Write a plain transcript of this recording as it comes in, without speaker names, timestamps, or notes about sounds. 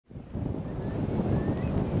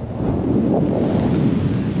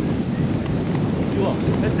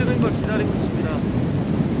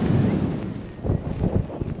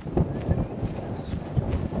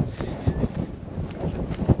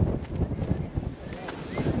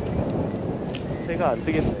해가 안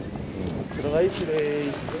뜨겠네. 들어가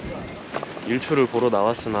있으래. 일출을 보러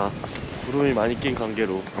나왔으나 구름이 많이 낀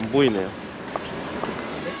관계로 안 보이네요.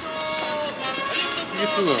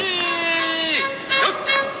 유튜브.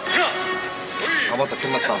 아 맞다,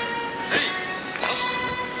 끝났다.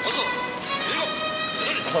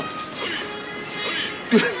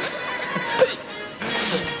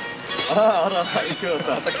 아 알아, 이렇게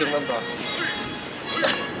왔다. 딱 기억난다.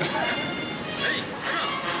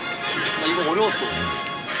 나 이거 어려웠어.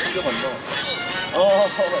 기억 안 나.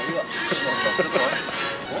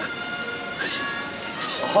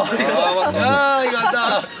 이거 맞다. 야 이거 안다.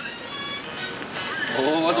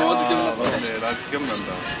 맞아 기억난다. 네, 나 기억난다.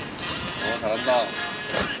 잘한다.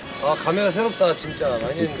 아 감회가 새롭다 진짜.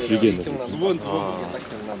 많이 했는데 길게 기억난다. 두번 보기 딱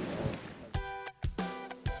기억난다.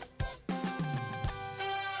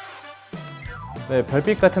 네,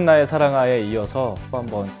 별빛 같은 나의 사랑아에 이어서 또 한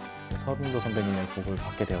번 서른도 선배님의 곡을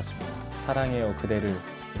받게 되었습니다. 사랑해요 그대를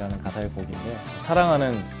이라는 가사의 곡인데,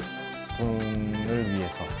 사랑하는 분을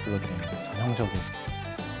위해서 불러드리는 전형적인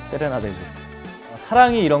세레나데즈.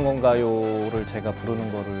 사랑이 이런 건가요를 제가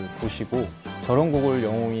부르는 거를 보시고 저런 곡을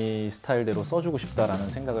영웅이 스타일대로 써주고 싶다라는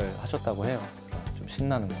생각을 하셨다고 해요. 좀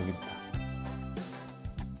신나는 곡입니다.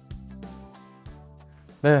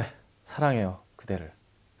 네, 사랑해요 그대를.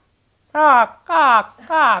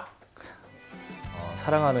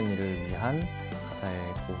 사랑하는 이를 위한 가사의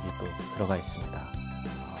곡이 또 들어가 있습니다.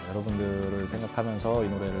 여러분들을 생각하면서 이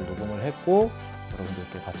노래를 녹음을 했고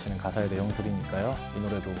여러분들께 바치는 가사의 내용들이니까요. 이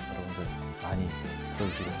노래도 여러분들 많이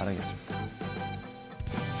들어주시길 바라겠습니다.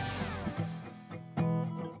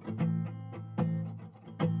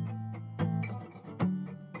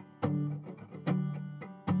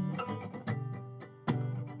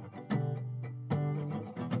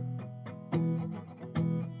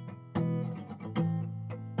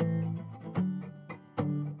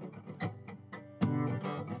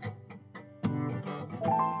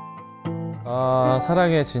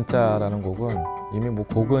 사랑해 진짜라는 곡은 이미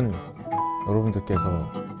곡은 여러분들께서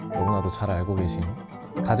너무나도 잘 알고 계신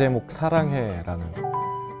가제목 사랑해라는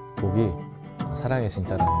곡이 사랑해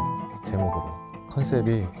진짜라는 제목으로,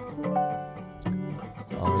 컨셉이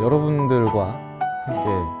여러분들과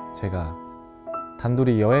함께 제가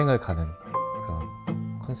단둘이 여행을 가는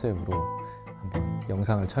그런 컨셉으로 한번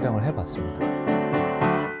영상을 촬영을 해봤습니다.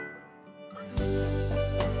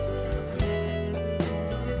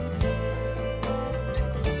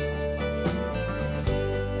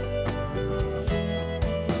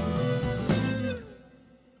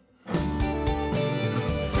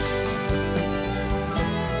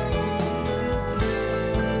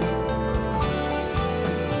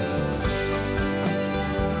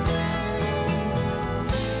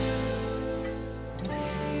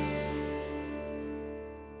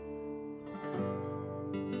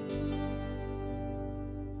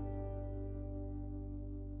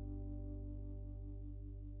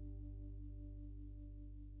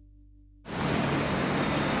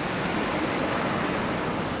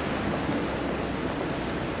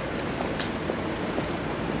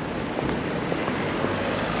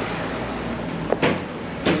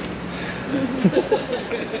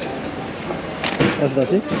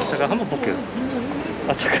 다시? 잠깐 한번 볼게요.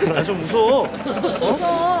 잠깐, 나 좀 무서워.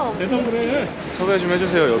 무서워. 대단 그래. 섭외 좀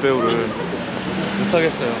해주세요, 여배우를.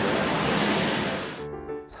 못하겠어요.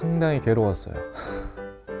 상당히 괴로웠어요.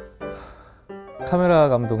 카메라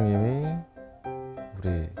감독님이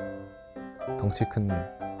우리 덩치 큰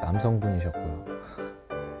남성분이셨고요.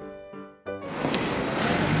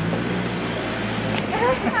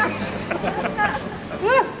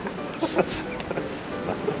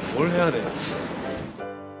 뭘 해야 돼?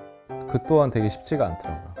 그 또한 되게 쉽지가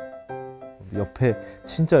않더라고요.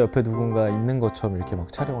 진짜 옆에 누군가 있는 것처럼 이렇게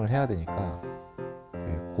막 촬영을 해야 되니까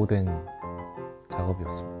되게 고된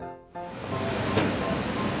작업이었습니다.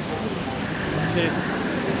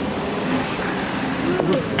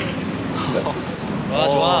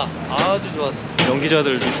 좋아. 아주 좋았어.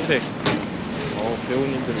 연기자들 리스펙.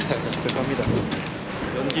 배우님들 리스펙합니다.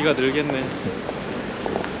 연기가 늘겠네.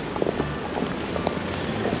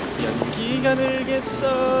 연기가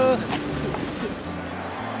늘겠어.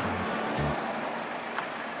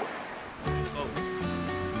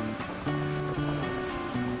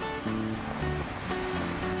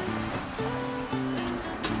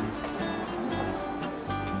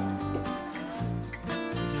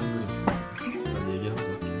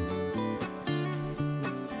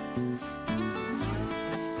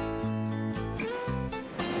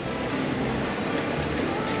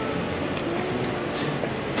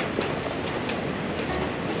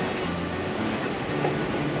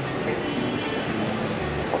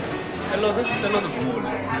 샐러드? 샐러드 뭐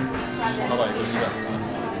먹을래? 봐봐 이거 진짜.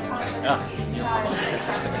 야.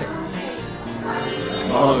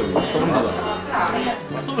 아유 소름 돋아.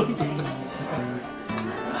 소름 돋아.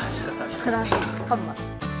 그래, 잠깐만.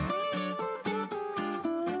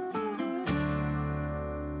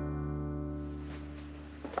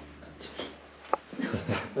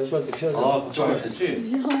 현수한테 피하자. 아 걱정 됐지?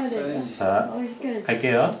 시험해야 돼. 자, 시켜야지.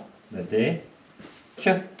 갈게요. 네.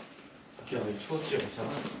 큐. 야 여기 추웠지 괜찮아?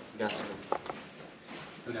 여기 앉아.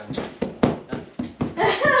 여기 앉아.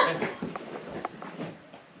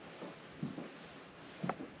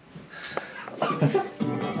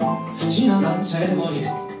 지나간 세월이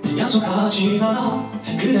약속하지 않아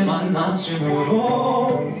그대 만난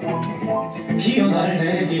순으로 피어날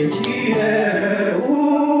내일기에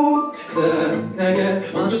그대 내게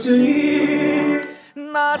와줬으니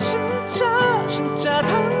나 진짜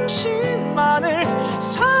당신만을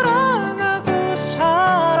사랑하고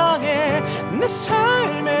사랑해 내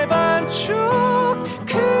삶의 반쪽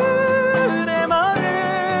그대만을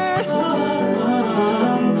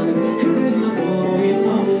나는 그대하고 있어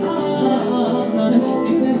나는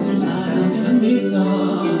그대를 사랑합니다.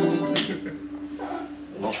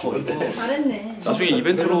 잘했네. 나중에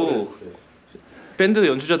이벤트로 밴드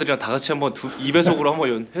연주자들이랑 다 같이 한번 2배속으로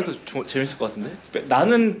한번 해도 재밌을 것 같은데?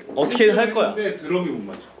 나는 어떻게든 할 거야. 근데 드럼이 못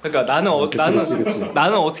맞춰. 그러니까 나는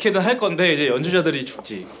어떻게든 할 건데 이제 연주자들이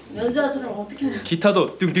죽지. 연주자들은 어떻게 해?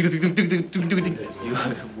 기타도 뚱띵띵띵띵띵띵띵 이거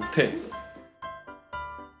못해.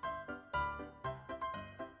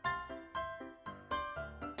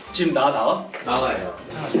 지금 나와? 나가요.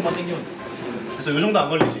 자, 손만 당기면 돼. 그래서 요 정도 안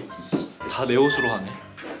걸리지? 다 내 옷으로 하네.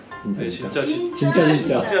 네, 진짜 내 옷. 진짜.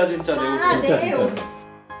 진짜 진짜.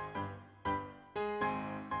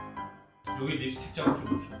 여기 립스틱 자국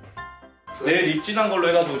좀 줘. 내일 립 진한 걸로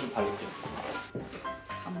해가지고 좀 바를게.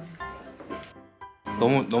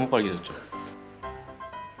 너무 빨개졌죠?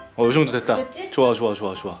 요 정도 됐다. 됐지? 좋아.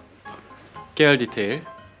 깨알 디테일.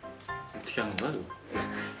 어떻게 하는 거야 이거?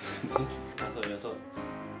 5.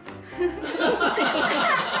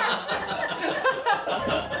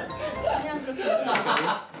 그냥 그렇게 해.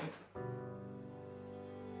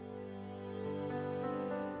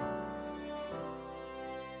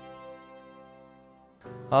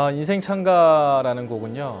 인생 찬가라는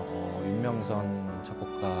곡은요 윤명선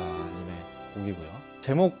작곡가님의 곡이고요.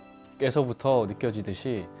 제목에서부터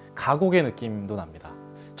느껴지듯이 가곡의 느낌도 납니다.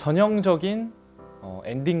 전형적인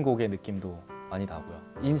엔딩곡의 느낌도 많이 나고요.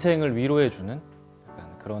 인생을 위로해주는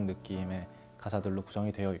약간 그런 느낌의 가사들로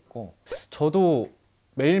구성이 되어 있고 저도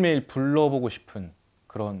매일매일 불러보고 싶은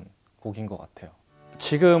그런 곡인 것 같아요.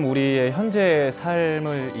 지금 우리의 현재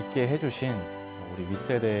삶을 있게 해주신 우리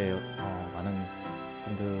윗세대 많은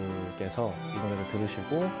분들께서 이 노래를 들으시고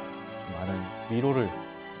좀 많은 위로를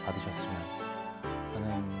받으셨으면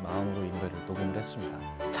하는 마음으로 이 노래를 녹음을 했습니다.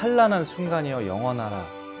 찬란한 순간이여 영원하라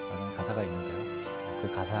라는 가사가 있는데요.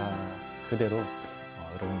 그 가사 그대로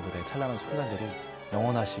여러분들의 찬란한 순간들이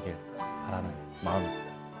영원하시길 바라는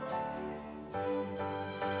마음입니다.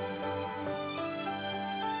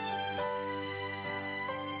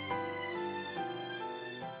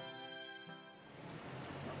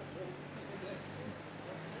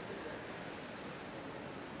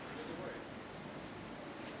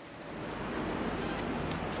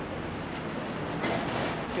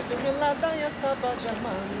 Que tú me la das y estaba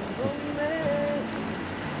llamándome.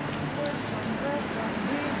 Pues no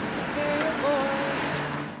me que yo voy.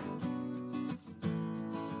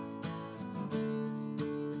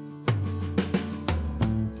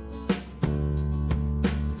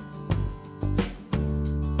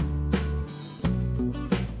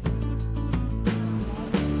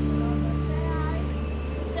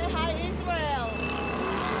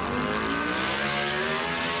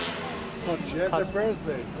 She has a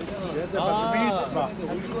birthday. She has a bar mitzvah.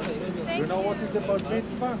 You know what is a bar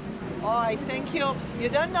mitzvah? Oh, I thank you. You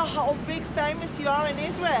don't know how big famous you are in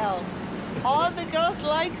Israel. All the girls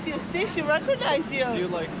like you. See, she recognized you. Do you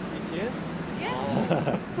like BTS?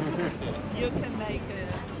 Yeah. You can make it.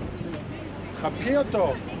 חבקי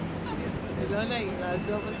אותו. לא נעים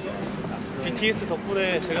לעזוב אותי. BTS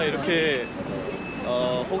덕분에 제가 이렇게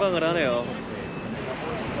호강을 하네요.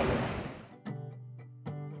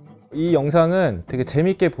 이 영상은 되게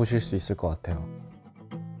재밌게 보실 수 있을 것 같아요.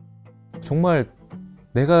 정말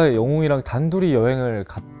내가 영웅이랑 단둘이 여행을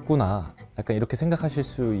갔구나 약간 이렇게 생각하실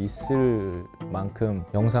수 있을 만큼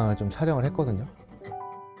영상을 좀 촬영을 했거든요.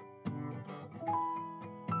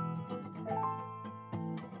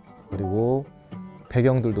 그리고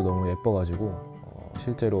배경들도 너무 예뻐가지고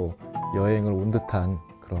실제로 여행을 온 듯한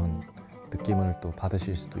그런 느낌을 또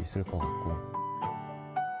받으실 수도 있을 것 같고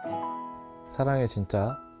사랑에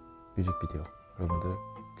진짜 뮤직비디오 여러분들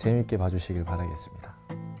재밌게 봐주시길 바라겠습니다.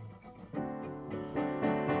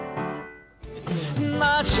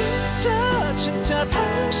 나 진짜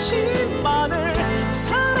당신만을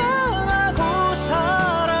사랑하고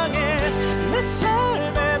사랑해. 내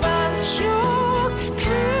삶의 반쪽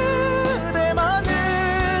그대만을.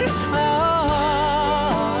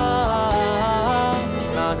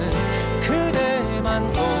 나는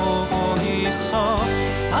그대만 보고 있어.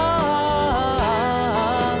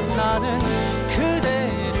 나는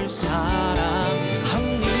그대를 사랑합니다.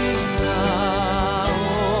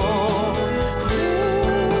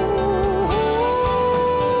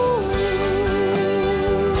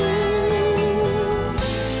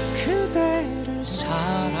 그대를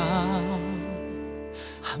사랑합니다.